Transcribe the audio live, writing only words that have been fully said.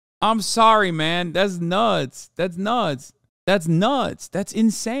I'm sorry, man. That's nuts. That's nuts. That's nuts. That's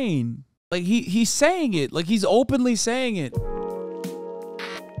insane. Like he's saying it. Like he's openly saying it.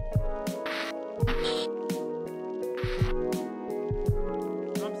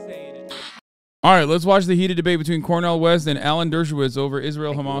 All right, let's watch the heated debate between Cornel West and Alan Dershowitz over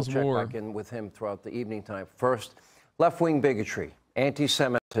Israel-Hamas war. We'll check back in with him throughout the evening time. First, left-wing bigotry,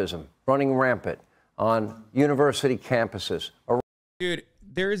 anti-Semitism running rampant on university campuses. Dude,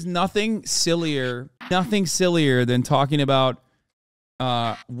 there is nothing sillier than talking about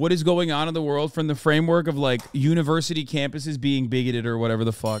what is going on in the world from the framework of like university campuses being bigoted or whatever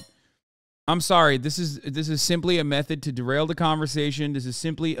the fuck. I'm sorry, this is simply a method to derail the conversation. This is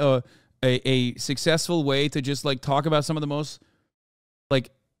simply a successful way to just like talk about some of the most like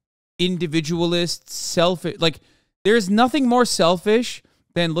individualist selfish, like there's nothing more selfish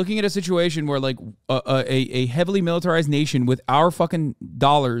than looking at a situation where like a heavily militarized nation with our fucking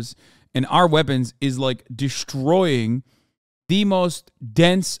dollars and our weapons is like destroying the most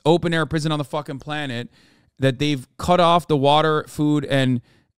dense open air prison on the fucking planet that they've cut off the water, food, and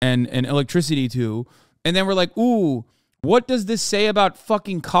electricity to. And then we're like, ooh, what does this say about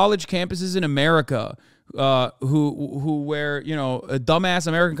fucking college campuses in America, where, you know, dumbass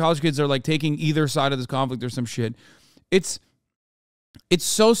American college kids are like taking either side of this conflict or some shit. It's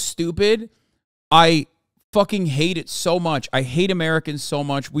so stupid. I fucking hate it so much. I hate Americans so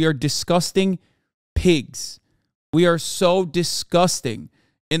much. We are disgusting pigs. We are so disgusting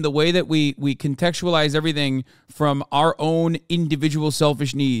in the way that we contextualize everything from our own individual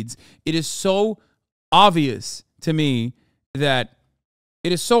selfish needs. It is so obvious to me that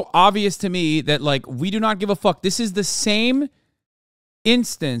like we do not give a fuck. This is the same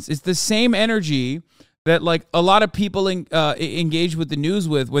instance. It's the same energy that like a lot of people engage with the news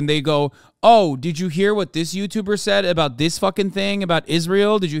with when they go, oh, did you hear what this YouTuber said about this fucking thing about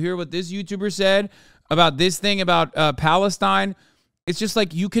Israel? Did you hear what this YouTuber said about this thing about Palestine? It's just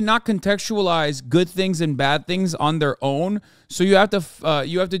like you cannot contextualize good things and bad things on their own. So you have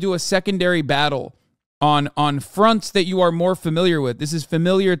to do a secondary battle on fronts that you are more familiar with. This is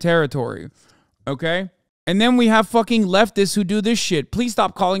familiar territory, okay? And then we have fucking leftists who do this shit. Please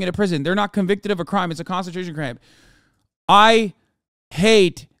stop calling it a prison. They're not convicted of a crime. It's a concentration camp. I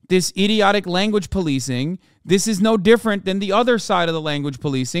hate this idiotic language policing. This is no different than the other side of the language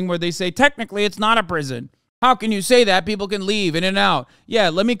policing where they say, technically, it's not a prison. How can you say that? People can leave in and out. Yeah,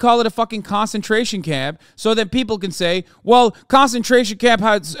 let me call it a fucking concentration camp so that people can say, well, concentration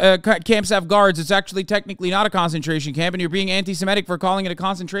camps have guards. It's actually technically not a concentration camp, and you're being anti-Semitic for calling it a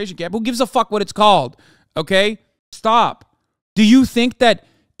concentration camp. Who gives a fuck what it's called? Okay? Stop. Do you think that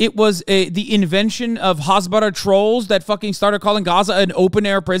it was the invention of Hasbara trolls that fucking started calling Gaza an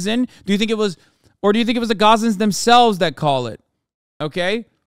open-air prison? Do you think it was, or do you think it was the Gazans themselves that call it? Okay?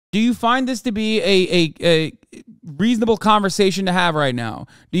 Do you find this to be a reasonable conversation to have right now?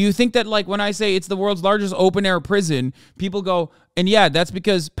 Do you think that, like, when I say it's the world's largest open-air prison, people go, and yeah, that's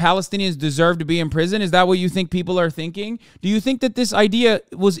because Palestinians deserve to be in prison? Is that what you think people are thinking? Do you think that this idea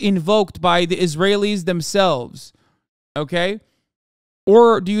was invoked by the Israelis themselves? Okay?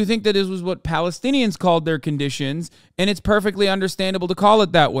 Or do you think that this was what Palestinians called their conditions, and it's perfectly understandable to call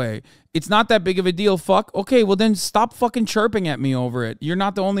it that way? It's not that big of a deal, fuck. Okay, well then stop fucking chirping at me over it. You're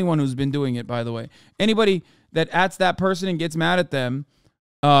not the only one who's been doing it, by the way. Anybody that ats that person and gets mad at them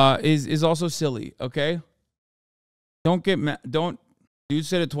is also silly, okay? Don't get mad. Don't. Dude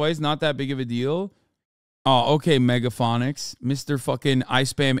said it twice, not that big of a deal. Oh, okay, Megaphonics. Mr. fucking I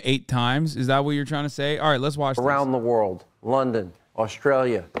spam 8 times. Is that what you're trying to say? All right, let's watch this. Around the world, London,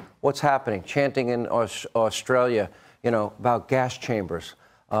 Australia, what's happening? Chanting in Australia, you know, about gas chambers,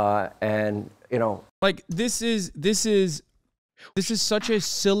 and you know, like this is such a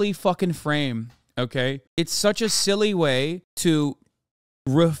silly fucking frame. Okay, it's such a silly way to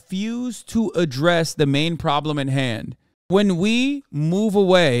refuse to address the main problem at hand. When we move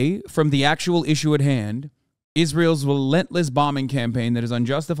away from the actual issue at hand, Israel's relentless bombing campaign that is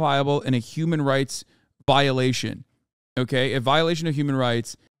unjustifiable and a human rights violation. Okay, a violation of human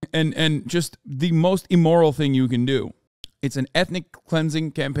rights and just the most immoral thing you can do. It's an ethnic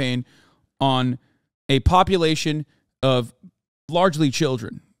cleansing campaign on a population of largely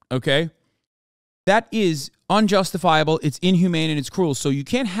children, okay? That is unjustifiable, it's inhumane, and it's cruel. So you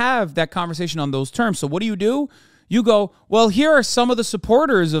can't have that conversation on those terms. So what do? You go, well, here are some of the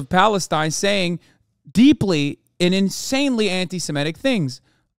supporters of Palestine saying deeply and insanely anti-Semitic things.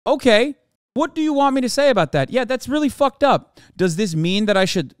 Okay. What do you want me to say about that? Yeah, that's really fucked up. Does this mean that I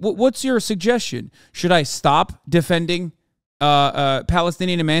should... What's your suggestion? Should I stop defending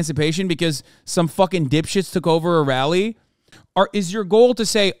Palestinian emancipation because some fucking dipshits took over a rally? Is your goal to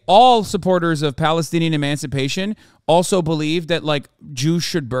say all supporters of Palestinian emancipation also believe that like Jews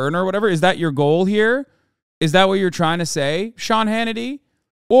should burn or whatever? Is that your goal here? Is that what you're trying to say, Sean Hannity?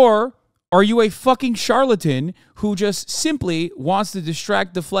 Or are you a fucking charlatan who just simply wants to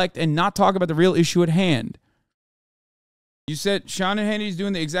distract, deflect, and not talk about the real issue at hand? You said Sean Hannity's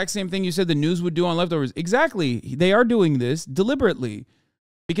doing the exact same thing you said the news would do on Leftovers. Exactly. They are doing this deliberately.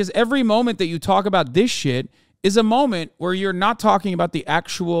 Because every moment that you talk about this shit is a moment where you're not talking about the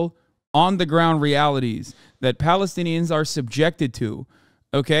actual on-the-ground realities that Palestinians are subjected to.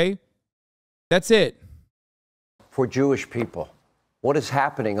 Okay? That's it. For Jewish people, what is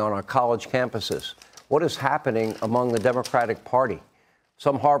happening on our college campuses? What is happening among the Democratic Party?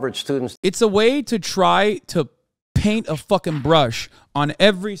 Some Harvard students... It's a way to try to paint a fucking brush on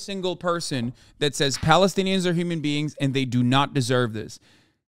every single person that says Palestinians are human beings and they do not deserve this.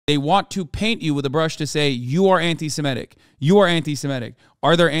 They want to paint you with a brush to say, you are anti-Semitic. You are anti-Semitic.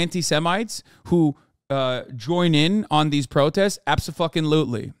 Are there anti-Semites who join in on these protests?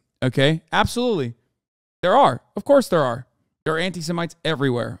 Abso-fucking-lutely. Okay? Absolutely. There are. Of course there are. There are anti-Semites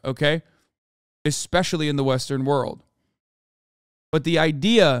everywhere. Okay? Especially in the Western world. But the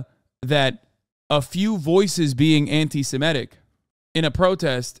idea that a few voices being anti-Semitic in a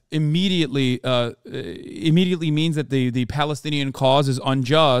protest immediately means that the Palestinian cause is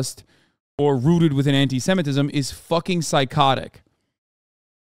unjust or rooted within anti-Semitism is fucking psychotic.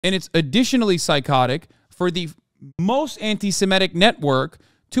 And it's additionally psychotic for the most anti-Semitic network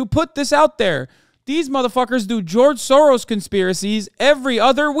to put this out there. These motherfuckers do George Soros conspiracies every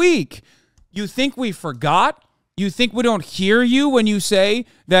other week. You think we forgot? You think we don't hear you when you say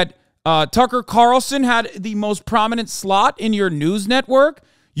that Tucker Carlson had the most prominent slot in your news network?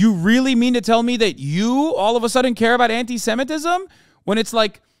 You really mean to tell me that you all of a sudden care about anti-Semitism when it's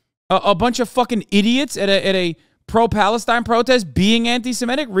like a bunch of fucking idiots at a pro-Palestine protest being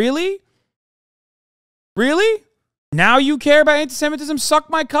anti-Semitic? Really? Really? Now you care about anti-Semitism? Suck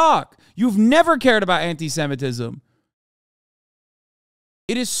my cock. You've never cared about anti-Semitism.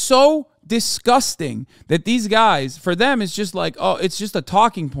 It is so disgusting that these guys, for them, it's just like, oh, it's just a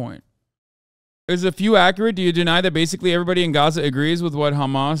talking point. Is a few accurate? Do you deny that basically everybody in Gaza agrees with what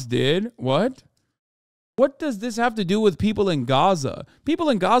Hamas did? What? What does this have to do with people in Gaza? People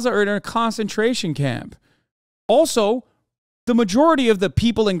in Gaza are in a concentration camp. Also, the majority of the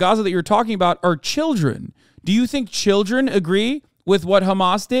people in Gaza that you're talking about are children. Do you think children agree with what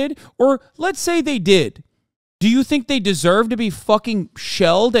Hamas did? Or let's say they did. Do you think they deserve to be fucking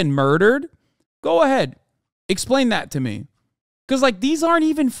shelled and murdered? Go ahead. Explain that to me. Because, like, these aren't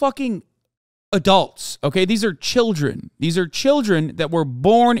even fucking adults, okay? These are children. These are children that were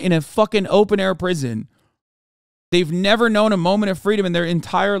born in a fucking open-air prison. They've never known a moment of freedom in their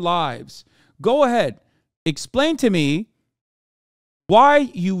entire lives. Go ahead. Explain to me why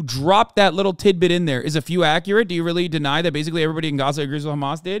you dropped that little tidbit in there. Is a few accurate? Do you really deny that basically everybody in Gaza agrees with what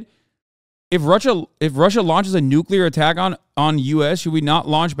Hamas did? If Russia launches a nuclear attack on U.S., should we not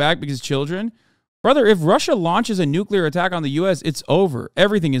launch back because children? Brother, if Russia launches a nuclear attack on the U.S., it's over.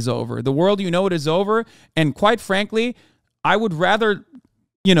 Everything is over. The world, you know, it is over. And quite frankly, I would rather,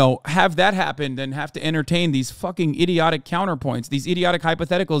 you know, have that happen than have to entertain these fucking idiotic counterpoints, these idiotic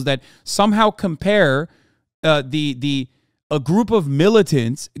hypotheticals that somehow compare a group of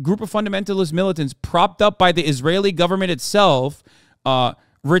militants, a group of fundamentalist militants propped up by the Israeli government itself,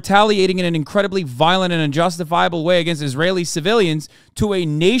 retaliating in an incredibly violent and unjustifiable way against Israeli civilians, to a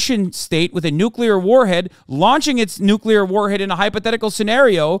nation state with a nuclear warhead launching its nuclear warhead in a hypothetical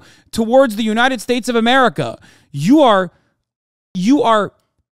scenario towards the United States of America. You are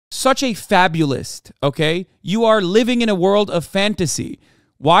such a fabulist, okay? You are living in a world of fantasy.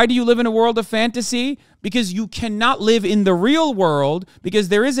 Why do you live in a world of fantasy? Because you cannot live in the real world, because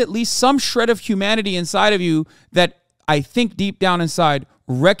there is at least some shred of humanity inside of you that I think deep down inside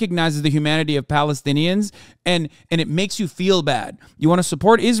recognizes the humanity of Palestinians, and it makes you feel bad. You want to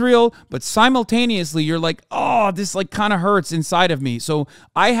support Israel, but simultaneously you're like, oh, this like kind of hurts inside of me. So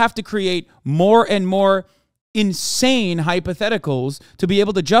I have to create more and more insane hypotheticals to be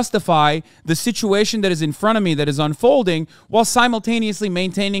able to justify the situation that is in front of me that is unfolding while simultaneously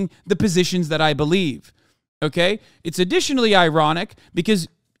maintaining the positions that I believe. Okay? It's additionally ironic because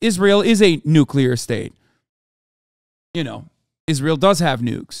Israel is a nuclear state. You know, Israel does have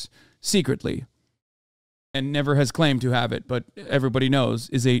nukes secretly and never has claimed to have it, but everybody knows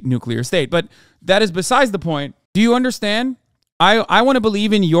is a nuclear state. But that is besides the point. Do you understand? I want to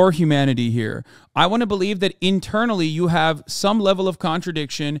believe in your humanity here. I want to believe that internally you have some level of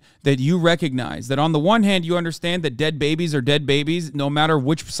contradiction that you recognize. That on the one hand, you understand that dead babies are dead babies no matter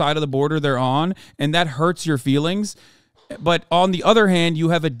which side of the border they're on, and that hurts your feelings. But on the other hand, you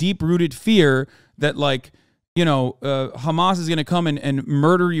have a deep-rooted fear that, like, you know, Hamas is going to come and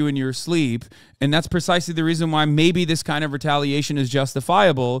murder you in your sleep. And that's precisely the reason why maybe this kind of retaliation is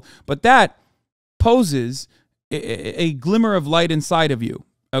justifiable. But that poses a glimmer of light inside of you,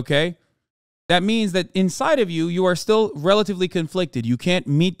 okay? That means that inside of you, you are still relatively conflicted. You can't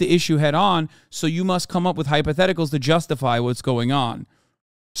meet the issue head on, so you must come up with hypotheticals to justify what's going on.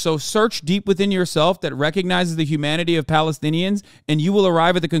 So search deep within yourself that recognizes the humanity of Palestinians, and you will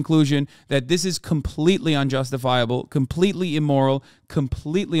arrive at the conclusion that this is completely unjustifiable, completely immoral,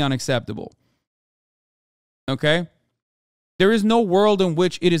 completely unacceptable. Okay? There is no world in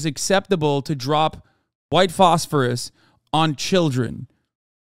which it is acceptable to drop white phosphorus on children.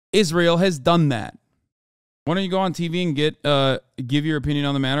 Israel has done that. Why don't you go on TV and give your opinion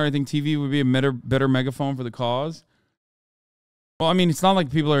on the matter? I think TV would be a better megaphone for the cause. Well, I mean, it's not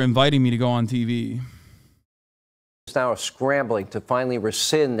like people are inviting me to go on TV. Now are scrambling to finally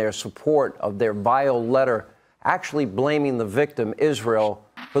rescind their support of their vile letter, actually blaming the victim, Israel,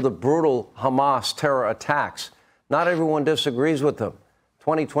 for the brutal Hamas terror attacks. Not everyone disagrees with them.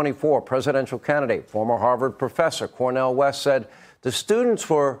 2024 presidential candidate, former Harvard professor Cornel West said the students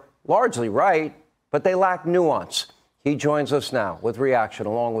were largely right, but they lack nuance. He joins us now with reaction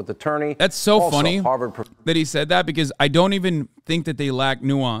along with attorney. That's so funny that he said that, because I don't even think that they lack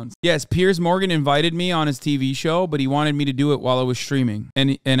nuance. Yes, Piers Morgan invited me on his TV show, but he wanted me to do it while I was streaming,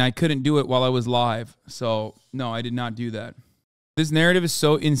 and I couldn't do it while I was live. So no, I did not do that. This narrative is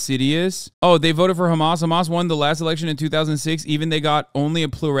so insidious. Oh, they voted for Hamas. Hamas won the last election in 2006. Even they got only a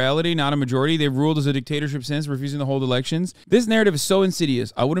plurality, not a majority. They've ruled as a dictatorship since, refusing to hold elections. This narrative is so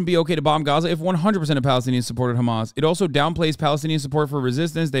insidious. I wouldn't be okay to bomb Gaza if 100% of Palestinians supported Hamas. It also downplays Palestinian support for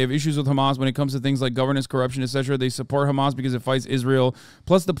resistance. They have issues with Hamas when it comes to things like governance, corruption, etc. They support Hamas because it fights Israel.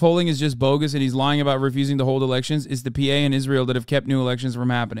 Plus, the polling is just bogus, and he's lying about refusing to hold elections. It's the PA and Israel that have kept new elections from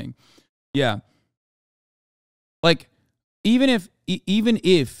happening. Yeah. Like, even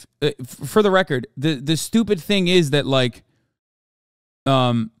if, for the record, the stupid thing is that, like,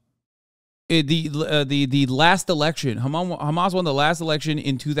 the last election, Hamas won the last election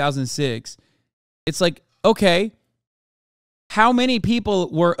in 2006. It's like, okay, how many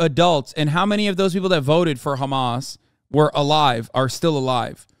people were adults, and how many of those people that voted for Hamas are still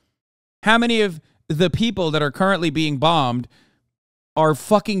alive? How many of the people that are currently being bombed are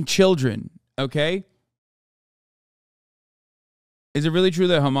fucking children? Okay. Is it really true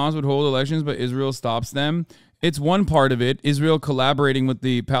that Hamas would hold elections, but Israel stops them? It's one part of it, Israel collaborating with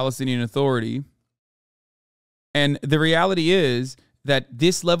the Palestinian Authority. And the reality is that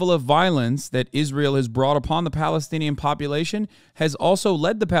this level of violence that Israel has brought upon the Palestinian population has also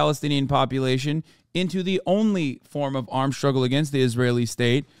led the Palestinian population into the only form of armed struggle against the Israeli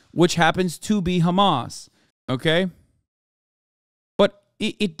state, which happens to be Hamas. Okay?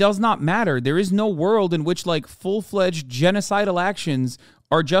 It does not matter. There is no world in which, like, full-fledged genocidal actions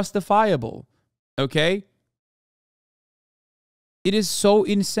are justifiable. Okay? It is so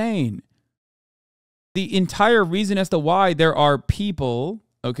insane. The entire reason as to why there are people,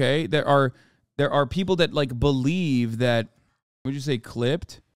 okay, there are people that, like, believe that, would you say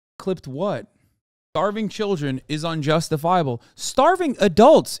clipped? Clipped what? Starving children is unjustifiable. Starving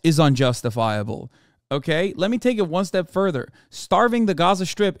adults is unjustifiable. Okay, let me take it one step further. Starving the Gaza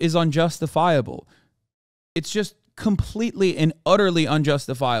Strip is unjustifiable. It's just completely and utterly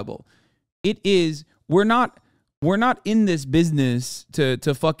unjustifiable. It is, we're not in this business to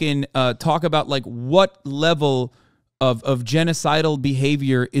fucking talk about, like, what level of genocidal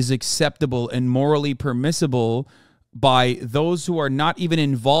behavior is acceptable and morally permissible by those who are not even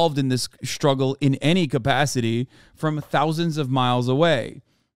involved in this struggle in any capacity from thousands of miles away.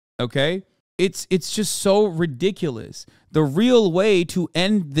 Okay? It's just so ridiculous. The real way to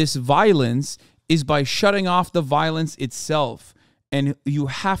end this violence is by shutting off the violence itself. And you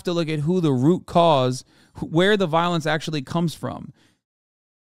have to look at who the root cause, where the violence actually comes from.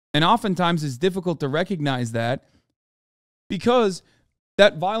 And oftentimes it's difficult to recognize that because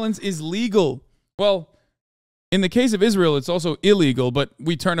that violence is legal. Well, in the case of Israel, it's also illegal, but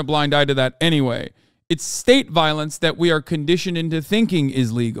we turn a blind eye to that anyway. It's state violence that we are conditioned into thinking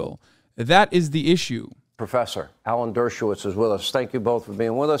is legal. That is the issue. Professor Alan Dershowitz is with us. Thank you both for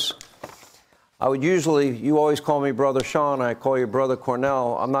being with us. You always call me Brother Sean. I call you Brother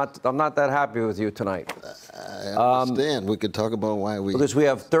Cornel. I'm not that happy with you tonight. I understand. We could talk about why we... Because we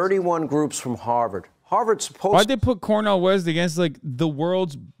have 31 groups from Harvard. Harvard's supposed... Why'd they put Cornel West against, like, the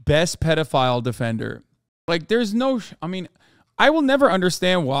world's best pedophile defender? Like, there's no... I mean, I will never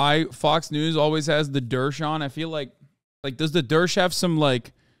understand why Fox News always has the Dersh on. I feel like does the Dersh have some,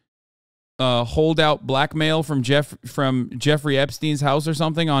 like holdout blackmail from Jeffrey Epstein's house or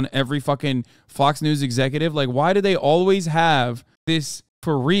something on every fucking Fox News executive? Like, why do they always have this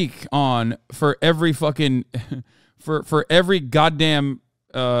freak on for every fucking for every goddamn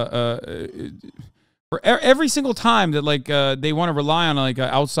for every single time that like they want to rely on like an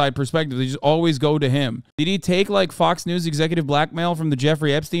outside perspective? They just always go to him. Did he take like Fox News executive blackmail from the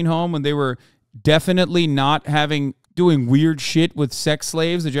Jeffrey Epstein home when they were definitely not doing weird shit with sex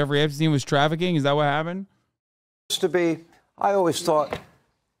slaves that Jeffrey Epstein was trafficking? Is that what happened? To be, I always thought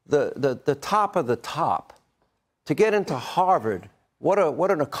the top of the top. To get into Harvard, what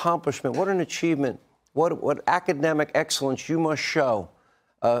an accomplishment, what an achievement, what academic excellence you must show,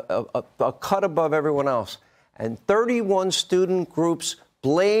 a cut above everyone else. And 31 student groups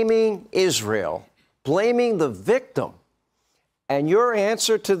blaming Israel, blaming the victim. And your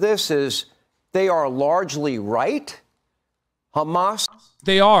answer to this is they are largely right? Hamas?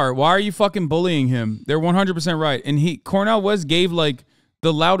 They are. Why are you fucking bullying him? They're 100% right. And Cornel gave like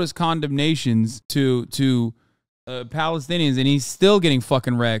the loudest condemnations to Palestinians, and he's still getting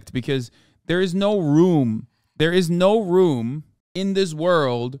fucking wrecked because there is no room in this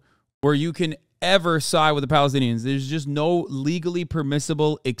world where you can ever side with the Palestinians. There's just no legally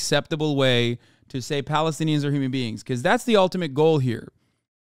permissible, acceptable way to say Palestinians are human beings, because that's the ultimate goal here.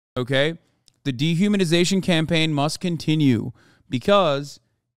 Okay? The dehumanization campaign must continue, because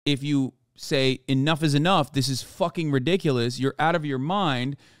if you say enough is enough, this is fucking ridiculous, you're out of your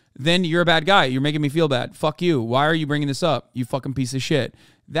mind, then you're a bad guy. You're making me feel bad. Fuck you. Why are you bringing this up? You fucking piece of shit.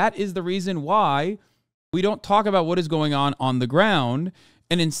 That is the reason why we don't talk about what is going on the ground,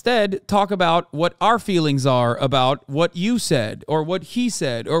 and instead talk about what our feelings are about what you said or what he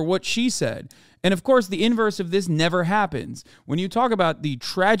said or what she said. And of course, the inverse of this never happens. When you talk about the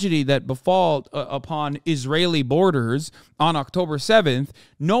tragedy that befall upon Israeli borders on October 7th,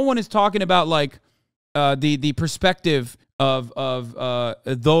 no one is talking about like the perspective of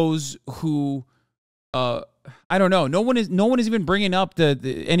those who I don't know. No one is even bringing up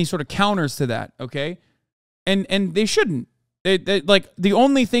any sort of counters to that. Okay, and they shouldn't. Like the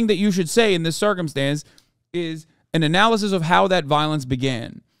only thing that you should say in this circumstance is an analysis of how that violence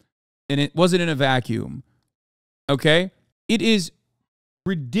began. And it wasn't in a vacuum, okay? It is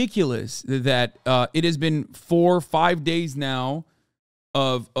ridiculous that it has been 4 or 5 days now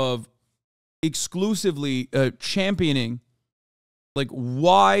of exclusively championing like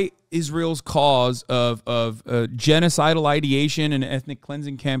why Israel's cause of genocidal ideation and ethnic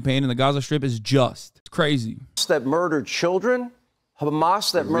cleansing campaign in the Gaza Strip is just. It's crazy. That murdered children.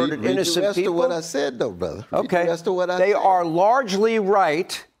 Hamas that murdered innocent people. That's what I said, though, brother. Okay. That's what I said. They are largely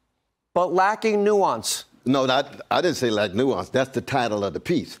right, but lacking nuance. No, I didn't say lack nuance. That's the title of the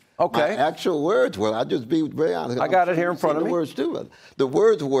piece. Okay. My actual words were, I'll just be very honest. I got it here in front of me. The words too, brother. The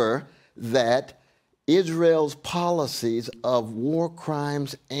words were that Israel's policies of war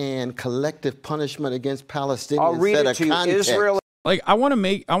crimes and collective punishment against Palestinians. I'll read it to you. Israel. Like, I want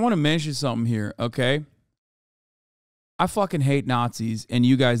to mention something here, okay? I fucking hate Nazis, and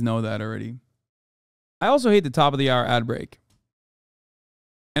you guys know that already. I also hate the top of the hour ad break.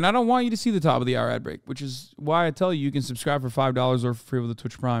 And I don't want you to see the top of the hour ad break, which is why I tell you can subscribe for $5 or for free with a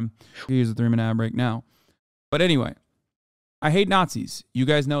Twitch Prime. Here's a 3-minute ad break now. But anyway, I hate Nazis. You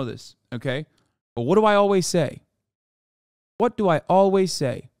guys know this, okay? But what do I always say? What do I always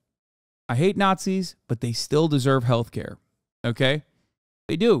say? I hate Nazis, but they still deserve health care, okay?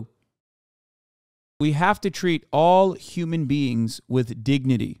 They do. We have to treat all human beings with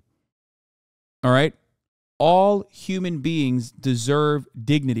dignity, all right? All human beings deserve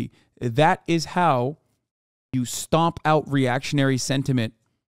dignity. That is how you stomp out reactionary sentiment.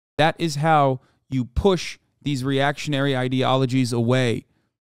 That is how you push these reactionary ideologies away.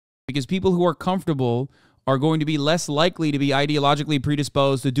 Because people who are comfortable are going to be less likely to be ideologically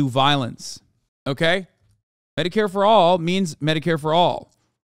predisposed to do violence. Okay? Medicare for all means Medicare for all.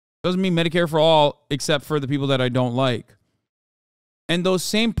 Doesn't mean Medicare for all except for the people that I don't like. And those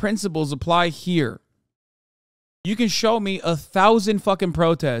same principles apply here. You can show me 1,000 fucking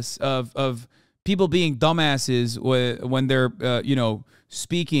protests of people being dumbasses when they're,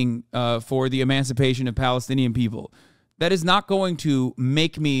 speaking for the emancipation of Palestinian people. That is not going to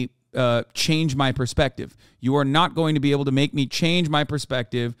make me change my perspective. You are not going to be able to make me change my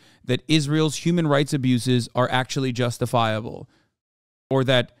perspective that Israel's human rights abuses are actually justifiable, or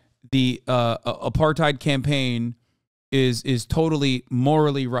that the apartheid campaign is totally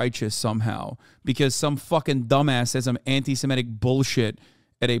morally righteous somehow because some fucking dumbass says some anti-Semitic bullshit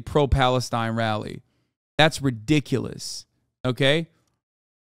at a pro-Palestine rally. That's ridiculous, okay?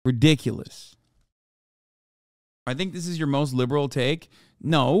 Ridiculous. I think this is your most liberal take.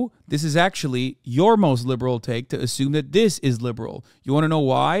 no, this is actually your most liberal take to assume that this is liberal. You want to know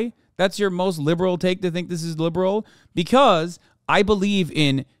why that's your most liberal take to think this is liberal? Because I believe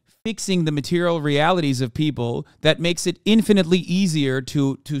in fixing the material realities of people that makes it infinitely easier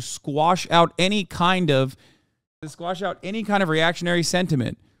to squash out any kind of reactionary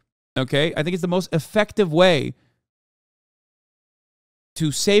sentiment. Okay? I think it's the most effective way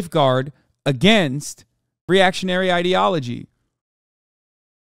to safeguard against reactionary ideology.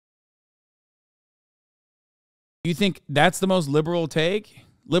 You think that's the most liberal take?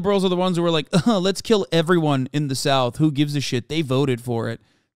 Liberals are the ones who are like, let's kill everyone in the South. Who gives a shit? They voted for it.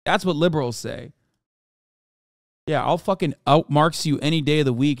 That's what liberals say. Yeah, I'll fucking out-Marx you any day of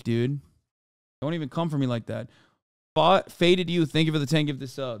the week, dude. Don't even come for me like that. Faded you. Thank you for the 10 gifted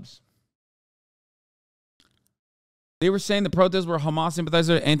subs. They were saying the protests were Hamas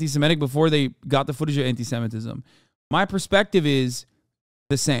sympathizers anti-Semitic before they got the footage of anti-Semitism. My perspective is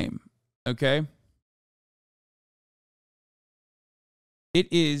the same, okay?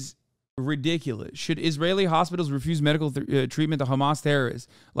 It is ridiculous. Should Israeli hospitals refuse medical treatment to Hamas terrorists?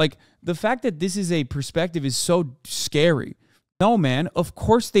 Like, the fact that this is a perspective is so scary. No, man, of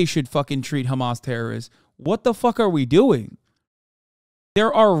course they should fucking treat Hamas terrorists. What the fuck are we doing?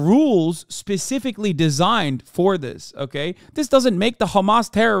 There are rules specifically designed for this, okay? This doesn't make the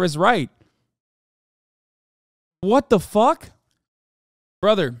Hamas terrorists right. What the fuck?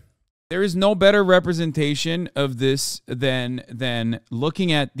 Brother, there is no better representation of this than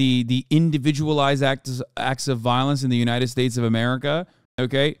looking at the individualized acts of violence in the United States of America,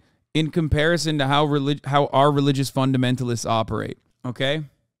 okay, in comparison to how our religious fundamentalists operate, okay?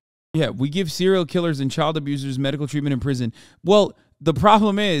 Yeah, we give serial killers and child abusers medical treatment in prison. Well, the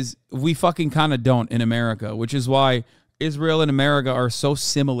problem is we fucking kind of don't in America, which is why Israel and America are so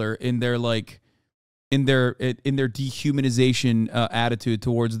similar in their in their dehumanization attitude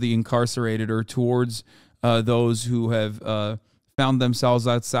towards the incarcerated or towards those who have found themselves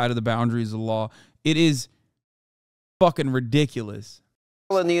outside of the boundaries of the law. It is fucking ridiculous.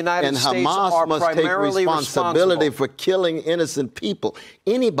 In the United States Hamas are must take primarily responsibility responsible for killing innocent people.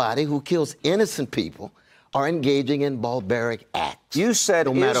 Anybody who kills innocent people are engaging in barbaric acts. You said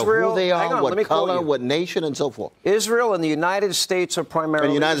no matter Israel, who they hang are, on, what color, what nation, and so forth. Israel and the United States are primarily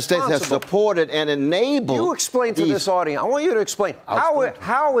And the United States has supported and enabled. You explain to this audience. I want you to explain.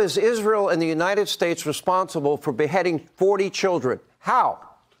 How is Israel and the United States responsible for beheading 40 children? How?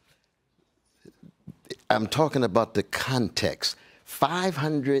 I'm talking about the context.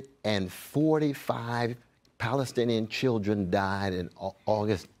 545 Palestinian children died in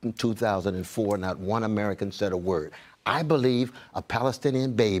August 2004. Not one American said a word. I believe a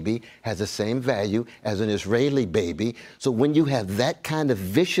Palestinian baby has the same value as an Israeli baby. So when you have that kind of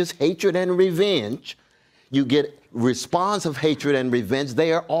vicious hatred and revenge, you get response of hatred and revenge.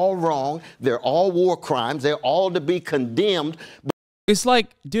 They are all wrong. They're all war crimes. They're all to be condemned. It's like,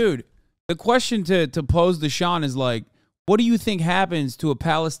 dude, the question to pose to Sean is like, what do you think happens to a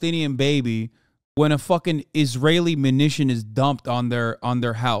Palestinian baby when a fucking Israeli munition is dumped on their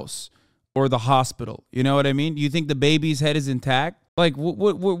house or the hospital? You know what I mean? You think the baby's head is intact? Like,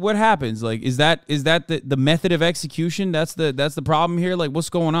 what happens? Like, is that the method of execution? That's the problem here. Like, what's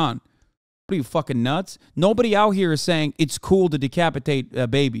going on? What are you, fucking nuts? Nobody out here is saying it's cool to decapitate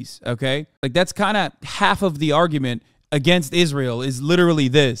babies. Okay, like that's kind of half of the argument against Israel is literally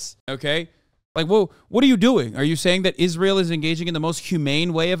this. Okay. Like, well, what are you doing? Are you saying that Israel is engaging in the most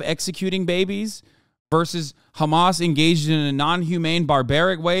humane way of executing babies versus Hamas engaged in a non-humane,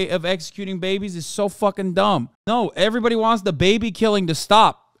 barbaric way of executing babies? Is so fucking dumb. No, everybody wants the baby killing to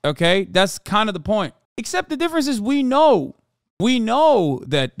stop, okay? That's kind of the point. Except the difference is we know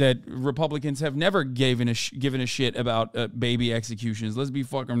that Republicans have never given a shit about baby executions. Let's be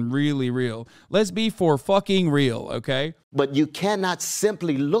fucking really real. Let's be for fucking real, okay? But you cannot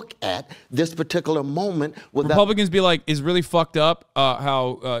simply look at this particular moment without... Republicans be like, it's really fucked up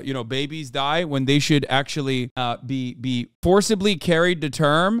how babies die when they should actually be forcibly carried to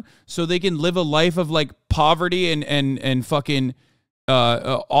term so they can live a life of like poverty and fucking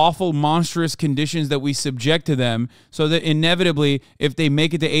awful, monstrous conditions that we subject to them, so that inevitably, if they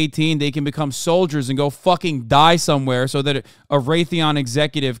make it to 18, they can become soldiers and go fucking die somewhere, so that a Raytheon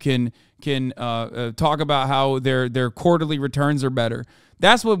executive can talk about how their quarterly returns are better.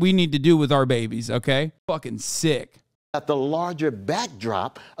 That's what we need to do with our babies, okay? Fucking sick. At the larger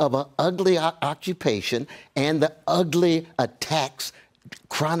backdrop of an ugly occupation and the ugly attacks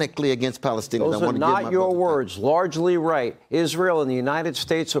chronically against Palestinians. Those are not your words. Largely right. Israel and the United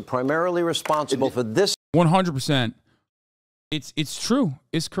States are primarily responsible for this. 100%. It's true.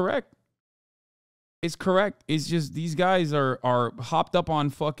 It's correct. It's correct. It's just these guys are hopped up on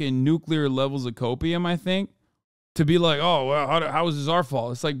fucking nuclear levels of copium, I think, to be like, oh, well, how is this our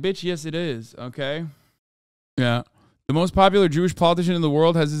fault? It's like, bitch, yes, it is. Okay. Yeah. The most popular Jewish politician in the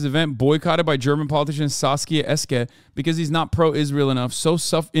world has his event boycotted by German politician Saskia Esken because he's not pro-Israel enough. So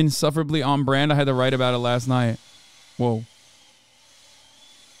insufferably on brand, I had to write about it last night. Whoa.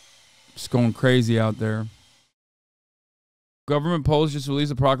 It's going crazy out there. Government Post just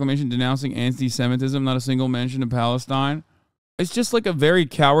released a proclamation denouncing anti-Semitism, not a single mention of Palestine. It's just like a very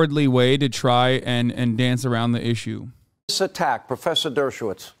cowardly way to try and dance around the issue. This attack, Professor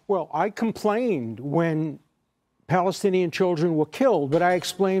Dershowitz. Well, I complained when Palestinian children were killed, but I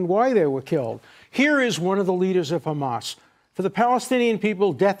explained why they were killed. Here is one of the leaders of Hamas. For the Palestinian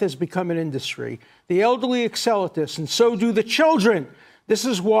people, death has become an industry. The elderly excel at this, and so do the children. This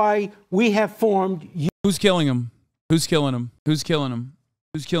is why we have formed... Who's killing them? Who's killing them? Who's killing them?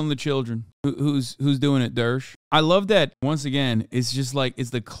 Who's killing the children? Who's doing it, Dersh? I love that. Once again, it's just like it's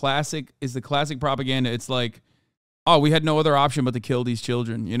the classic propaganda. It's like, oh, we had no other option but to kill these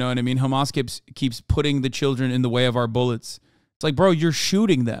children. You know what I mean? Hamas keeps putting the children in the way of our bullets. It's like, bro, you're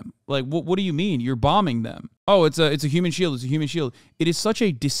shooting them. Like, what do you mean? You're bombing them. Oh, it's a human shield. It's a human shield. It is such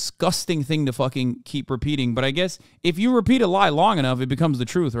a disgusting thing to fucking keep repeating. But I guess if you repeat a lie long enough, it becomes the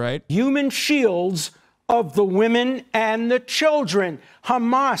truth, right? Human shields of the women and the children.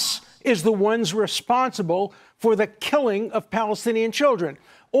 Hamas is the ones responsible for the killing of Palestinian children.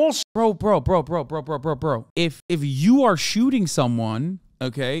 Also, bro. If you are shooting someone,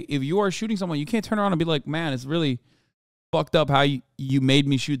 okay, if you are shooting someone, you can't turn around and be like, man, it's really fucked up how you made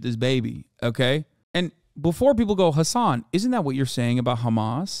me shoot this baby, okay? And before people go, Hasan, isn't that what you're saying about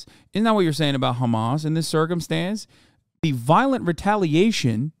Hamas? Isn't that what you're saying about Hamas in this circumstance? The violent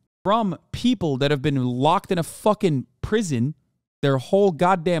retaliation from people that have been locked in a fucking prison their whole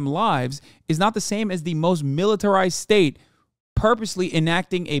goddamn lives is not the same as the most militarized state purposely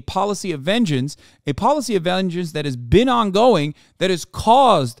enacting a policy of vengeance that has been ongoing, that has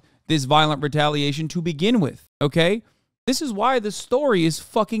caused this violent retaliation to begin with, okay? This is why the story is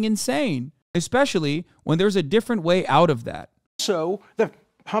fucking insane, especially when there's a different way out of that. So the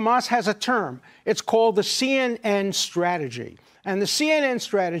Hamas has a term. It's called the CNN strategy. And the CNN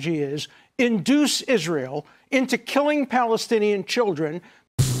strategy is induce Israel into killing Palestinian children.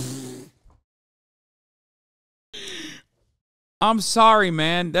 I'm sorry,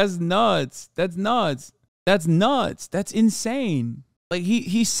 man. That's nuts. That's nuts. That's nuts. That's insane. Like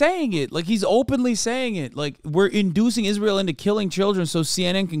he's saying it. Like he's openly saying it. Like we're inducing Israel into killing children so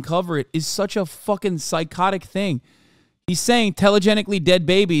CNN can cover it is such a fucking psychotic thing. He's saying telegenically dead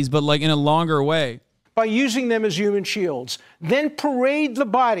babies, but like in a longer way. By using them as human shields. Then parade the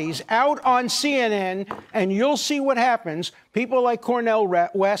bodies out on CNN, and you'll see what happens. People like Cornel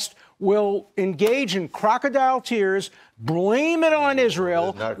West will engage in crocodile tears, blame it on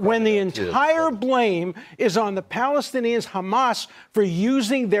Israel, when the entire blame is on the Palestinians, Hamas, for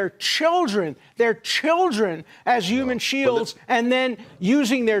using their children as human shields, and then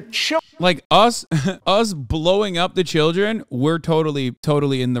using their children. Like us blowing up the children, we're totally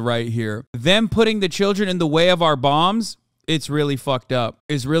in the right here. Them putting the children in the way of our bombs, it's really fucked up.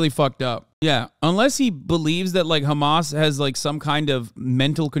 It's really fucked up. Yeah, unless he believes that like Hamas has like some kind of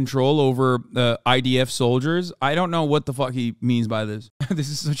mental control over IDF soldiers, I don't know what the fuck he means by this. This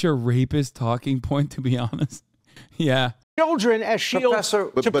is such a rapist talking point, to be honest. Yeah. Children as shields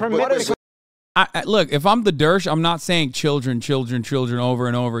to permit. Look, if I'm the Dersh, I'm not saying children over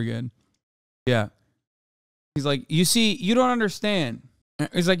and over again. Yeah. He's like, you see, you don't understand.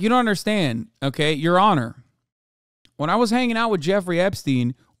 He's like, you don't understand, okay? Your Honor. When I was hanging out with Jeffrey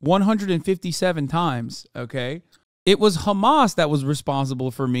Epstein 157 times, okay, it was Hamas that was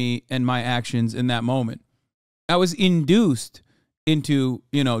responsible for me and my actions in that moment. I was induced into,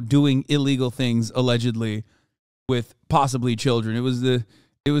 you know, doing illegal things allegedly with possibly children. It was the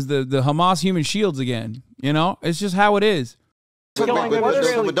Hamas human shields again. You know, it's just how it is. But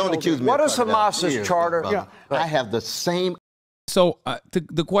don't accuse me. What is Hamas's charter? Yeah. I have the same. So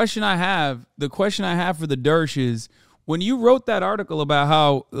the question I have for the Dersh is, when you wrote that article about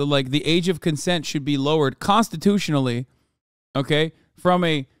how like the age of consent should be lowered constitutionally, okay, from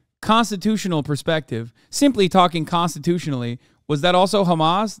a constitutional perspective, simply talking constitutionally, was that also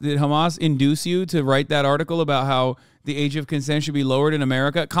Hamas? Did Hamas induce you to write that article about how the age of consent should be lowered in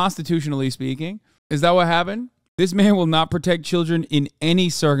America, constitutionally speaking? Is that what happened? This man will not protect children in any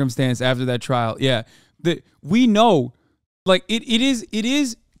circumstance after that trial. Yeah, we know, like it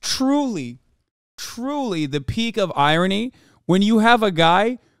is truly the peak of irony when you have a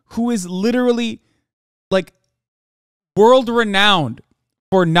guy who is literally like world renowned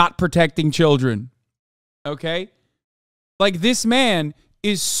for not protecting children. Okay? Like, this man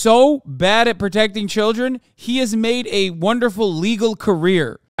is so bad at protecting children, he has made a wonderful legal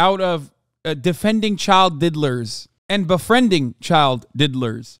career out of defending child diddlers and befriending child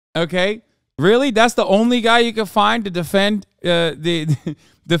diddlers. Okay? Really? That's the only guy you can find to defend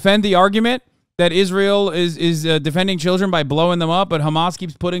defend the argument that Israel is defending children by blowing them up, but Hamas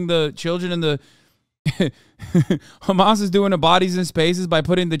keeps putting the children in the... Hamas is doing the bodies in spaces by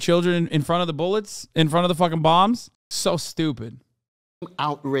putting the children in front of the bullets, in front of the fucking bombs. So stupid.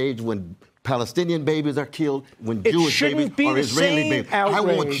 Outrage when Palestinian babies are killed, when Jewish babies or Israeli babies. Outrage. I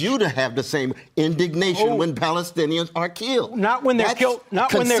want you to have the same indignation when Palestinians are killed. Not when they're killed.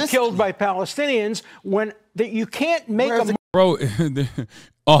 Not when they're killed by Palestinians. When you can't make a... Bro,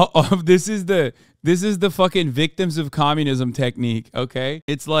 this is the fucking victims of communism technique, okay?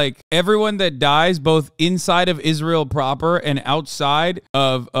 It's like everyone that dies both inside of Israel proper and outside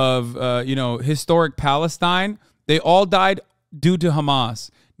of you know, historic Palestine, they all died due to Hamas.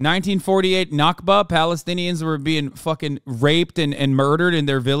 1948 Nakba, Palestinians were being fucking raped and murdered in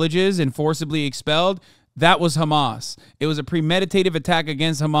their villages and forcibly expelled. That was Hamas. It was a premeditative attack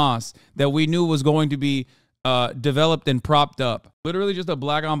against Hamas that we knew was going to be developed and propped up. Literally just a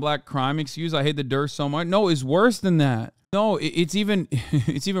black-on-black crime excuse. I hate the Dersh so much. No, it's worse than that. No, it's even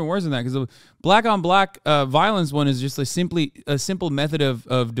it's even worse than that, because the black-on-black violence one is just a simple method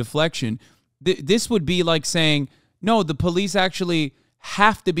of deflection. This would be like saying, no, the police actually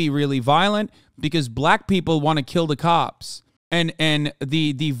have to be really violent because black people want to kill the cops. And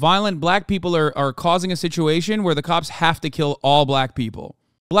the violent black people are causing a situation where the cops have to kill all black people.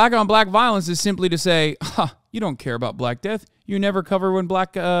 Black on black violence is simply to say, you don't care about black death. You never cover when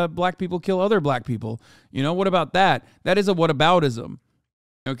black people kill other black people. You know, what about that? That is a whataboutism.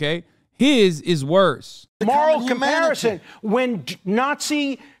 Okay? His is worse. Moral comparison. When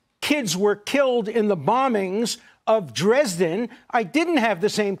Nazi kids were killed in the bombings of Dresden, I didn't have the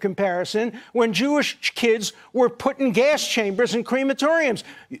same comparison when Jewish kids were put in gas chambers and crematoriums.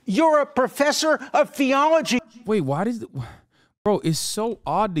 You're a professor of theology. Wait, why does... Bro, it's so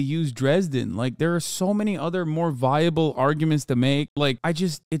odd to use Dresden. Like, there are so many other more viable arguments to make. Like,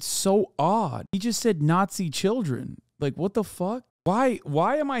 it's so odd. He just said Nazi children. Like, what the fuck? Why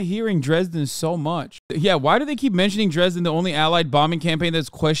am I hearing Dresden so much? Yeah, why do they keep mentioning Dresden, the only Allied bombing campaign that's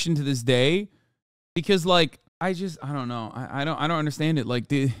questioned to this day? Because, like, I don't know. I don't understand it. Like,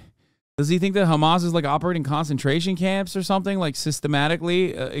 does he think that Hamas is, like, operating concentration camps or something, like,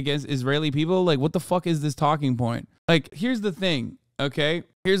 systematically against Israeli people? Like, what the fuck is this talking point? Like, here's the thing, okay?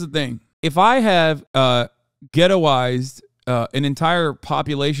 Here's the thing. If I have ghettoized an entire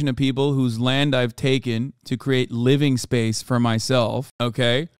population of people whose land I've taken to create living space for myself,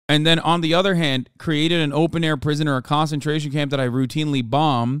 okay? And then on the other hand, created an open-air prison or a concentration camp that I routinely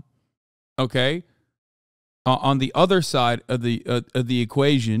bomb, okay? On the other side of the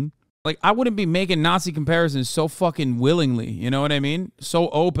equation, like, I wouldn't be making Nazi comparisons so fucking willingly, you know what I mean? So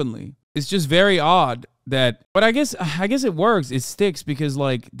openly. It's just very odd that, but I guess it works. It sticks because,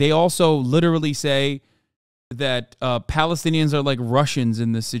 like, they also literally say that Palestinians are like Russians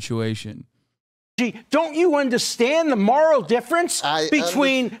in this situation. Don't you understand the moral difference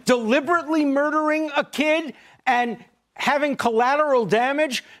between deliberately murdering a kid and having collateral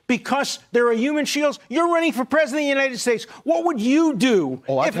damage because there are human shields? You're running for president of the United States. What would you do?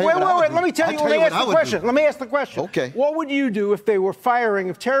 Wait, let me tell you. Let me ask the question. Let me ask the question. Okay. What would you do if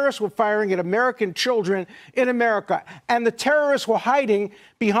terrorists were firing at American children in America, and the terrorists were hiding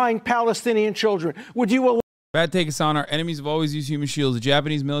behind Palestinian children? Would you allow... Bad take, Hasan. Our enemies have always used human shields. The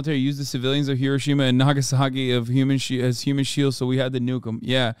Japanese military used the civilians of Hiroshima and Nagasaki as human shields, so we had to nuke them.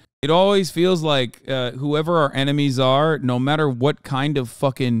 Yeah. It always feels like whoever our enemies are, no matter what kind of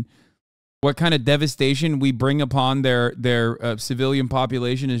devastation we bring upon their civilian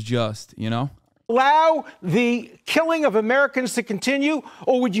population, is just, you know? Allow the killing of Americans to continue,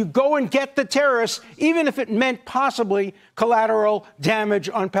 or would you go and get the terrorists, even if it meant possibly collateral damage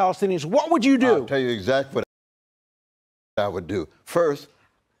on Palestinians? What would you do? I'll tell you exactly what I would do. First,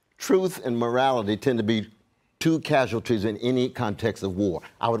 truth and morality tend to be two casualties in any context of war.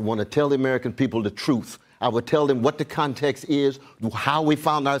 I would want to tell the American people the truth. I would tell them what the context is, how we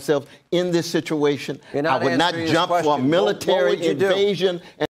found ourselves in this situation. I would not jump for a military invasion.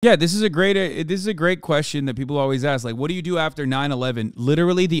 Yeah, this is a great question that people always ask. Like, what do you do after 9/11?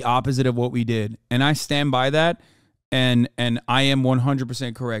 Literally the opposite of what we did, and I stand by that. And I am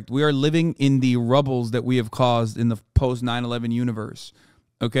 100% correct. We are living in the rubbles that we have caused in the post 9/11 universe.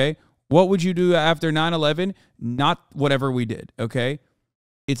 Okay. What would you do after 9/11? Not whatever we did, okay?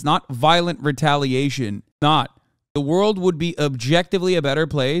 It's not violent retaliation. Not. The world would be objectively a better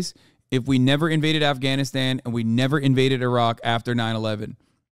place if we never invaded Afghanistan and we never invaded Iraq after 9/11.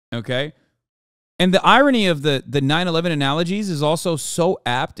 Okay? And the irony of the 9/11 analogies is also so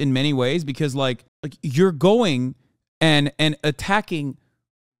apt in many ways because like you're going and attacking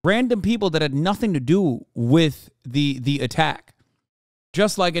random people that had nothing to do with the attack.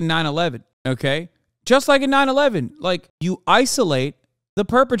 Just like in 9/11, okay? Just like in 9/11, like you isolate the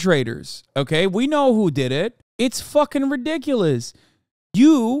perpetrators, okay? We know who did it. It's fucking ridiculous.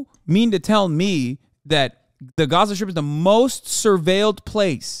 You mean to tell me that the Gaza Strip is the most surveilled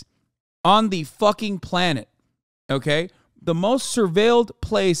place on the fucking planet, okay? The most surveilled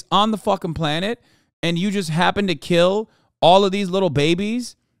place on the fucking planet, and you just happen to kill all of these little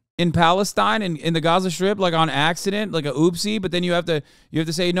babies in Palestine and in the Gaza Strip, like on accident, like a oopsie, but then you have to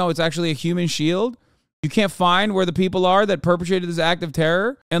say, no, it's actually a human shield. You can't find where the people are that perpetrated this act of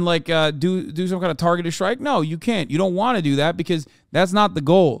terror and like do some kind of targeted strike. No, you can't. You don't want to do that because that's not the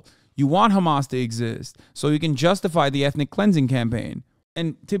goal. You want Hamas to exist so you can justify the ethnic cleansing campaign.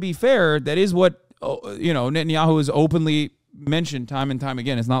 And to be fair, that is what, Netanyahu has openly mentioned time and time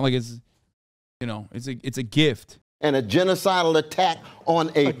again. It's not like it's a gift. And a genocidal attack on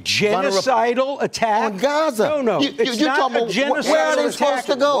a genocidal attack on Gaza. No, it's not a genocidal where are they supposed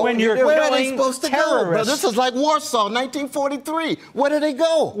to go? When you're where are they killing supposed to terrorists. go? Bro, this is like Warsaw, 1943. Where do they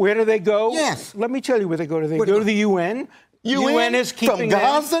go? Where do they go? Yes. Let me tell you where they go. They go to the UN. UN is keeping from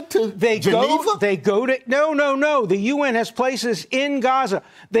Gaza to Geneva? They go to no. The UN has places in Gaza.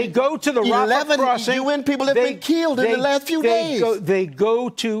 They go to the Rafah crossing. 11 UN people have been killed in the last few days. They go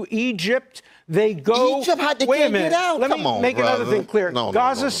to Egypt. They go. Egypt, how they wait a can't minute. get out. Let Come me on, make brother. another thing clear.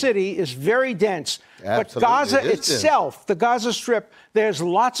 Gaza City is very dense. Absolutely. But Gaza itself, the Gaza Strip, there's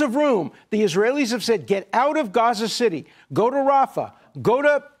lots of room. The Israelis have said, get out of Gaza City. Go to Rafah. Go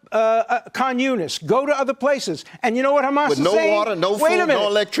to Khan Yunis. Go to other places. And you know what Hamas is saying? With no water, no food, no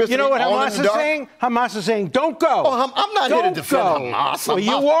electricity. You know what Hamas is saying? Hamas is saying, don't go. Oh, I'm not here to defend Hamas. Well,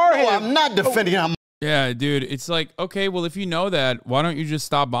 you are here. I'm not defending Hamas. Yeah, dude, it's like, okay, well, if you know that, why don't you just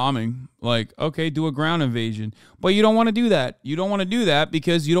stop bombing? Like, okay, do a ground invasion. But you don't want to do that. You don't want to do that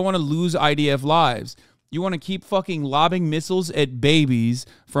because you don't want to lose IDF lives. You want to keep fucking lobbing missiles at babies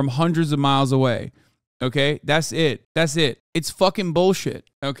from hundreds of miles away. Okay? That's it. That's it. It's fucking bullshit.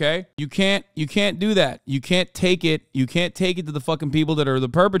 Okay? You can't do that. You can't take it. You can't take it to the fucking people that are the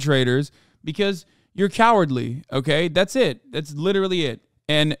perpetrators because you're cowardly. Okay? That's it. That's literally it.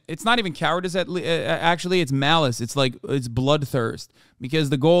 And it's not even cowardice, actually, it's malice. It's like, it's bloodthirst. Because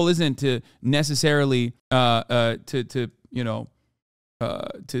the goal isn't to necessarily, to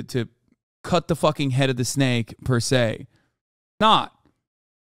cut the fucking head of the snake, per se. Not.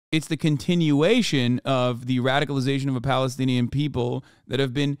 It's the continuation of the radicalization of a Palestinian people that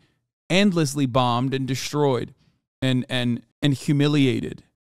have been endlessly bombed and destroyed and humiliated.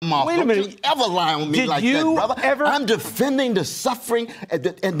 Wait a minute. Don't you ever lie on me like that, brother. I'm defending the suffering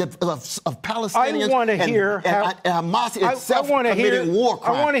of Palestinians. I want to hear Hamas itself committing war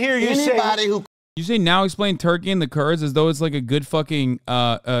crimes. I want to hear you say. You say now explain Turkey and the Kurds as though it's like a good fucking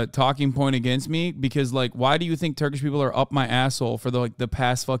talking point against me because like why do you think Turkish people are up my asshole for the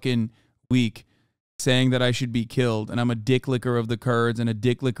past fucking week saying that I should be killed and I'm a dick licker of the Kurds and a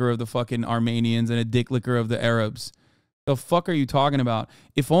dick licker of the fucking Armenians and a dick licker of the Arabs? The fuck are you talking about?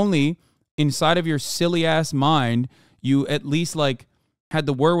 If only inside of your silly ass mind you at least like had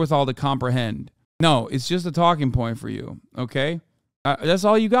the wherewithal to comprehend. No, it's just a talking point for you. Okay, that's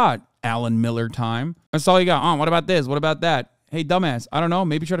all you got. Alan Miller time. That's all you got. Oh, what about this? What about that? Hey, dumbass. I don't know.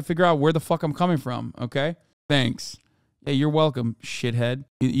 Maybe try to figure out where the fuck I'm coming from. Okay, thanks. Hey, you're welcome, shithead.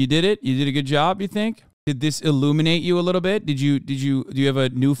 You did it. You did a good job. You think? Did this illuminate you a little bit? Do you have a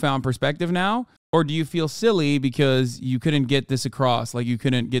newfound perspective now? Or do you feel silly because you couldn't get this across, like you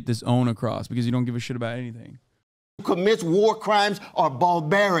couldn't get this own across because you don't give a shit about anything? Commits war crimes are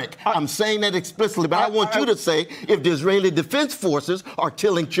barbaric. I'm saying that explicitly, but I want you to say if the Israeli Defense Forces are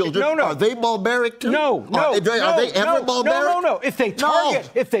killing children, are they barbaric too? No. Are they ever barbaric? No. If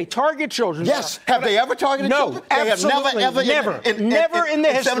they target children. Yes. Have they ever targeted children? Absolutely. They have never in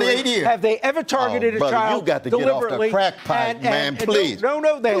the history 78 years. have they ever targeted a child you got to get off the crack pipe, man, please.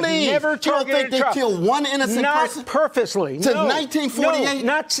 No, they have never targeted a child. You don't think they killed one innocent person? Not purposely. Since 1948?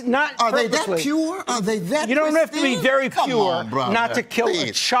 Not Are purposely. they that pure? Are they that You don't have to be very Come pure on, brother. not to kill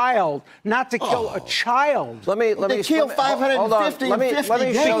a child. Not to kill a child. Let me kill 550 let me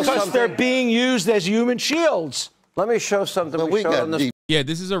show because something. they're being used as human shields. Let me show something we showed on this. Yeah,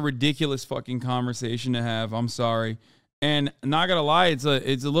 this is a ridiculous fucking conversation to have. I'm sorry. And not gonna lie, it's a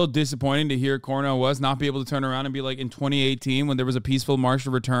little disappointing to hear Cornel West not be able to turn around and be like in 2018 when there was a peaceful march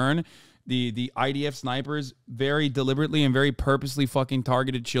to return the IDF snipers very deliberately and very purposely fucking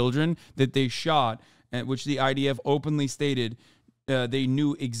targeted children that they shot, which the IDF openly stated they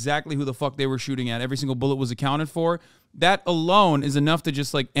knew exactly who the fuck they were shooting at. Every single bullet was accounted for. That alone is enough to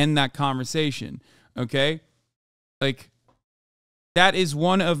just like end that conversation. Okay? Like, that is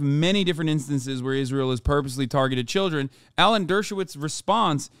one of many different instances where Israel has purposely targeted children. Alan Dershowitz's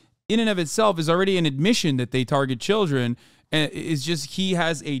response in and of itself is already an admission that they target children, and it's just he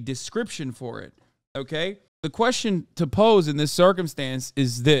has a description for it. Okay? The question to pose in this circumstance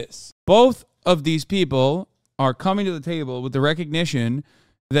is this. Both of these people are coming to the table with the recognition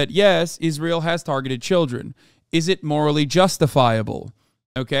that, yes, Israel has targeted children. Is it morally justifiable?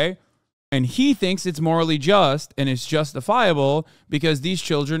 Okay? And he thinks it's morally just and it's justifiable because these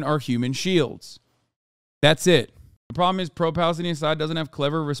children are human shields. That's it. The problem is pro-Palestinian side doesn't have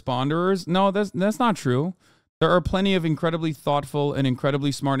clever responders. No, that's not true. There are plenty of incredibly thoughtful and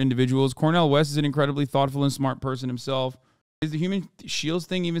incredibly smart individuals. Cornel West is an incredibly thoughtful and smart person himself. Is the human shields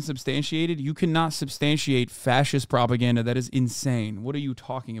thing even substantiated? You cannot substantiate fascist propaganda. That is insane. What are you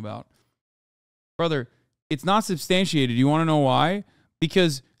talking about? Brother, it's not substantiated. You want to know why?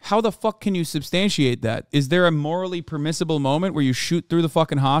 Because how the fuck can you substantiate that? Is there a morally permissible moment where you shoot through the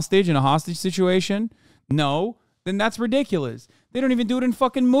fucking hostage in a hostage situation? No. Then that's ridiculous. They don't even do it in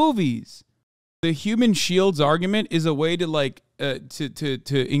fucking movies. The human shields argument is a way to like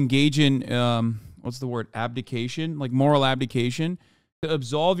to engage in what's the word? Abdication, like moral abdication, to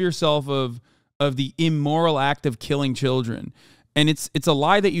absolve yourself of the immoral act of killing children. And it's a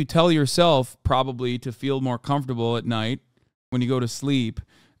lie that you tell yourself probably to feel more comfortable at night when you go to sleep.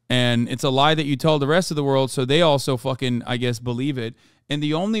 And it's a lie that you tell the rest of the world so they also fucking, I guess, believe it. And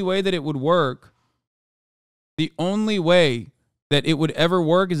the only way that it would work, the only way that it would ever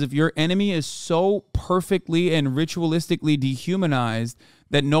work is if your enemy is so perfectly and ritualistically dehumanized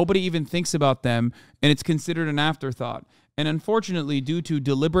that nobody even thinks about them and it's considered an afterthought. And unfortunately, due to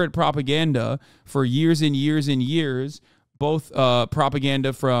deliberate propaganda for years and years and years, both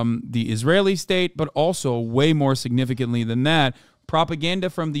propaganda from the Israeli state, but also way more significantly than that, propaganda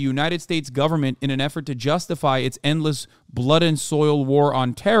from the United States government in an effort to justify its endless blood and soil war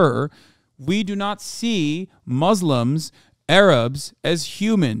on terror, we do not see Muslims, Arabs as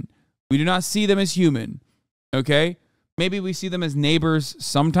human. We do not see them as human, okay? Maybe we see them as neighbors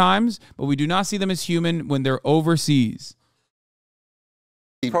sometimes, but we do not see them as human when they're overseas.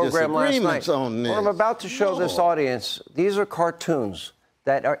 Program last night. What I'm about to show this audience, these are cartoons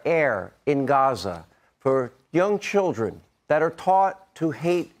that air in Gaza for young children that are taught to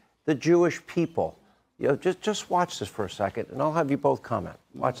hate the Jewish people. You know, just watch this for a second, and I'll have you both comment.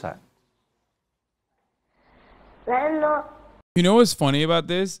 Watch that. You know what's funny about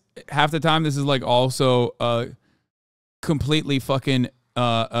this? Half the time, this is like also completely fucking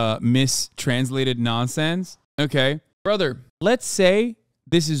mistranslated nonsense. Okay, brother, let's say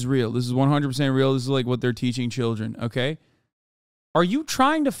this is real. This is 100% real. This is like what they're teaching children, okay? Are you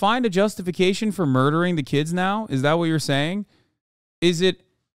trying to find a justification for murdering the kids now? Is that what you're saying? Is it,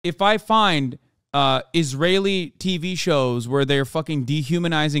 if I find Israeli TV shows where they're fucking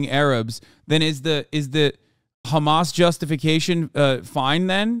dehumanizing Arabs, then is the Hamas justification fine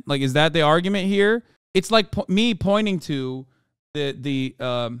then? Like, is that the argument here? It's like me pointing to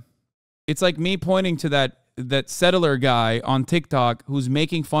it's like me pointing to that settler guy on TikTok who's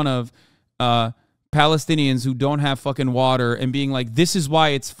making fun of Palestinians who don't have fucking water and being like, this is why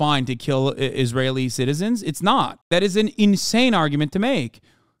it's fine to kill Israeli citizens. It's not. That is an insane argument to make.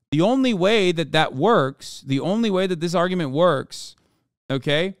 The only way that that works, the only way that this argument works,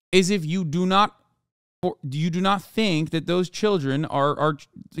 okay, is if you do not think that those children are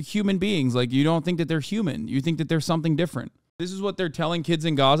human beings. Like, you don't think that they're human. You think that they're something different. This is what they're telling kids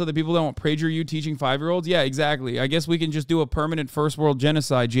in Gaza, that people don't PragerU teaching 5-year-olds? Yeah, exactly. I guess we can just do a permanent first world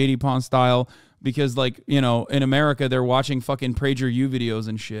genocide, JD Pond style, because, like, you know, in America, they're watching fucking PragerU videos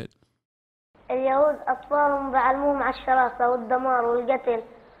and shit. اليهود أطفالهم بعلموهم على الشراسة والدمار والقتل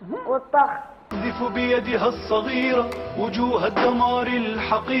والطخ. تقذف بيدها الصغيرة وجوه الدمار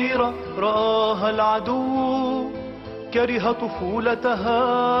الحقيرة رآها العدو كره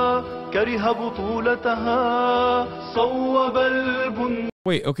طفولتها كره بطولتها صوب البن.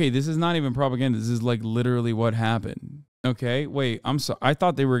 Wait, okay, this is not even propaganda. This is like literally what happened. Okay, wait, I'm sorry. I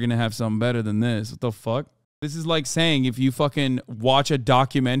thought they were going to have something better than this. What the fuck? This is like saying if you fucking watch a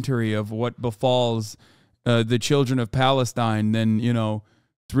documentary of what befalls the children of Palestine, then, you know,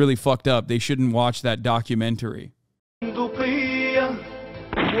 it's really fucked up. They shouldn't watch that documentary.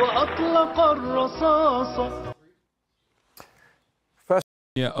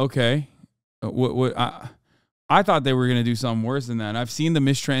 Yeah, okay. I thought they were going to do something worse than that. I've seen the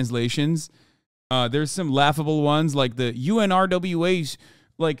mistranslations. There's some laughable ones, like the UNRWA's,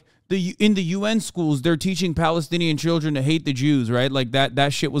 like in the UN schools, they're teaching Palestinian children to hate the Jews, right? Like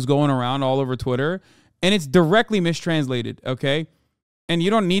that shit was going around all over Twitter, and it's directly mistranslated, okay? And you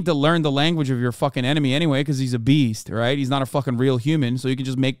don't need to learn the language of your fucking enemy anyway, because he's a beast, right? He's not a fucking real human, so you can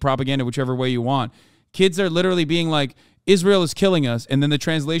just make propaganda whichever way you want. Kids are literally being like, Israel is killing us, and then the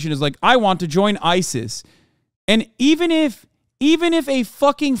translation is like, I want to join ISIS. And even if a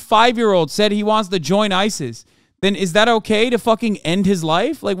fucking 5-year-old said he wants to join ISIS, then is that okay to fucking end his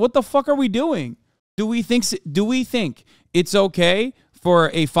life? Like, what the fuck are we doing? Do we think it's okay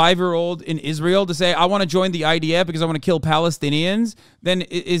for a 5-year-old in Israel to say, I want to join the IDF because I want to kill Palestinians? Then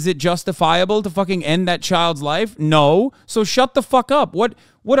is it justifiable to fucking end that child's life? No. So shut the fuck up. What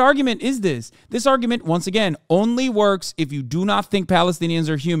argument is this? This argument, once again, only works if you do not think Palestinians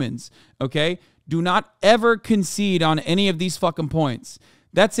are humans, okay? Do not ever concede on any of these fucking points.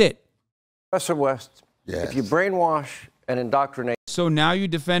 That's it. Professor West, yes. If you brainwash and indoctrinate... So now you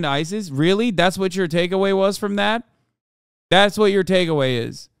defend ISIS? Really? That's what your takeaway was from that? That's what your takeaway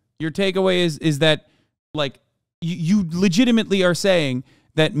is. Your takeaway is that, like, you legitimately are saying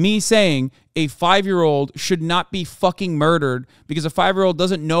that me saying a 5-year-old should not be fucking murdered because a 5-year-old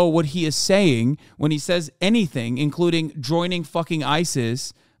doesn't know what he is saying when he says anything, including joining fucking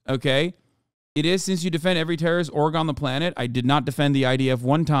ISIS, okay? It is, since you defend every terrorist org on the planet. I did not defend the IDF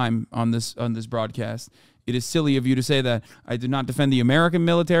one time on this broadcast. It is silly of you to say that. I do not defend the American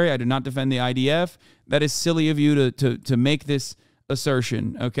military. I do not defend the IDF. That is silly of you to make this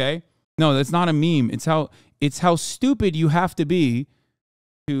assertion, okay? No, that's not a meme. It's how stupid you have to be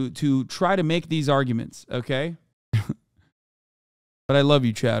to try to make these arguments, okay? But I love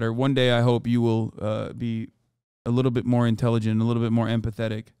you, Chatter. One day I hope you will be a little bit more intelligent, a little bit more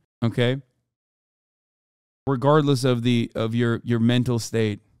empathetic, okay? Regardless of your mental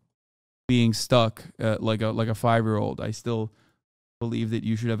state being stuck like a 5-year-old, I still believe that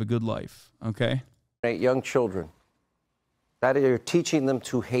you should have a good life, okay? Young children, that you're teaching them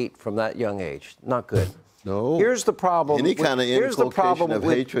to hate from that young age. Not good. No. Here's the problem. Any kind of inculcation of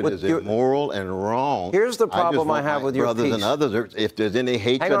hatred is immoral and wrong. Here's the problem I have with your brothers and others. If there's any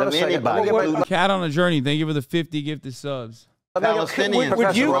hatred of anybody, Cat on a Journey, thank you for the 50 gifted subs. Palestinians.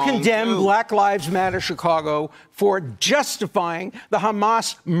 Would you condemn too. Black Lives Matter Chicago for justifying the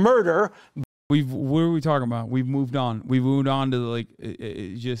Hamas murder? What are we talking about? We've moved on. We've moved on to, like,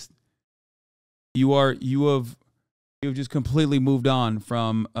 just you have just completely moved on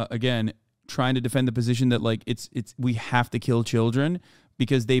from again trying to defend the position that, like, it's we have to kill children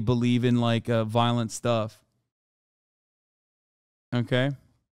because they believe in, like, violent stuff. Okay.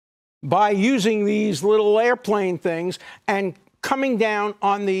 By using these little airplane things and coming down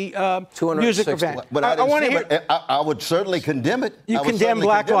on the music event. But I would certainly condemn it. You condemn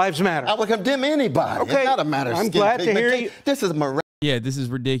Black Lives Matter. I would condemn anybody. Okay. It's not a matter of I'm glad to hear you. This is yeah, this is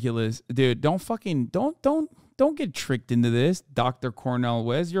ridiculous, dude. Don't get tricked into this, Dr. Cornel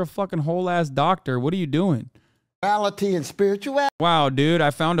West. You're a fucking whole ass doctor. What are you doing? Morality and spirituality. Wow, dude, I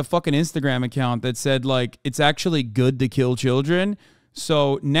found a fucking Instagram account that said, like, it's actually good to kill children.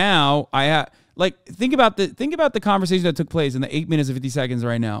 So now I have, like, think about the conversation that took place in the 8 minutes and 50 seconds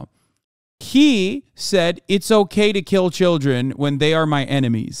right now. He said it's okay to kill children when they are my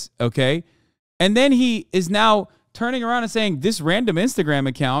enemies, okay? And then he is now turning around and saying this random Instagram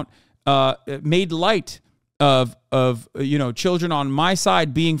account made light of children on my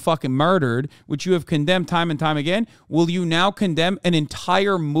side being fucking murdered, which you have condemned time and time again. Will you now condemn an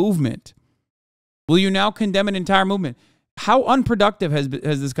entire movement? Will you now condemn an entire movement? How unproductive has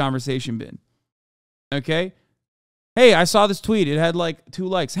this conversation been? Okay. Hey, I saw this tweet. It had like 2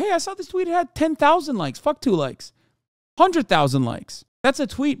 likes. Hey, I saw this tweet. It had 10,000 likes. Fuck 2 likes. 100,000 likes. That's a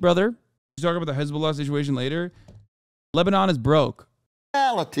tweet, brother. You talk about the Hezbollah situation later. Lebanon is broke.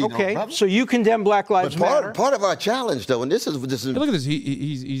 Okay, so you condemn Black Lives Matter. Part of our challenge, though, and this is hey, look at this.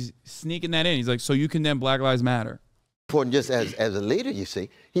 He's sneaking that in. He's like, so you condemn Black Lives Matter. Important, just as a leader, you see.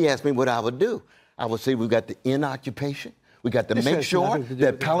 He asked me what I would do. I would say we've got to end occupation. We got to make sure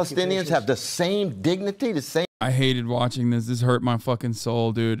that Palestinians have the same dignity, the same. I hated watching this. This hurt my fucking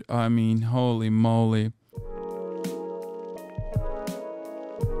soul, dude. I mean, holy moly.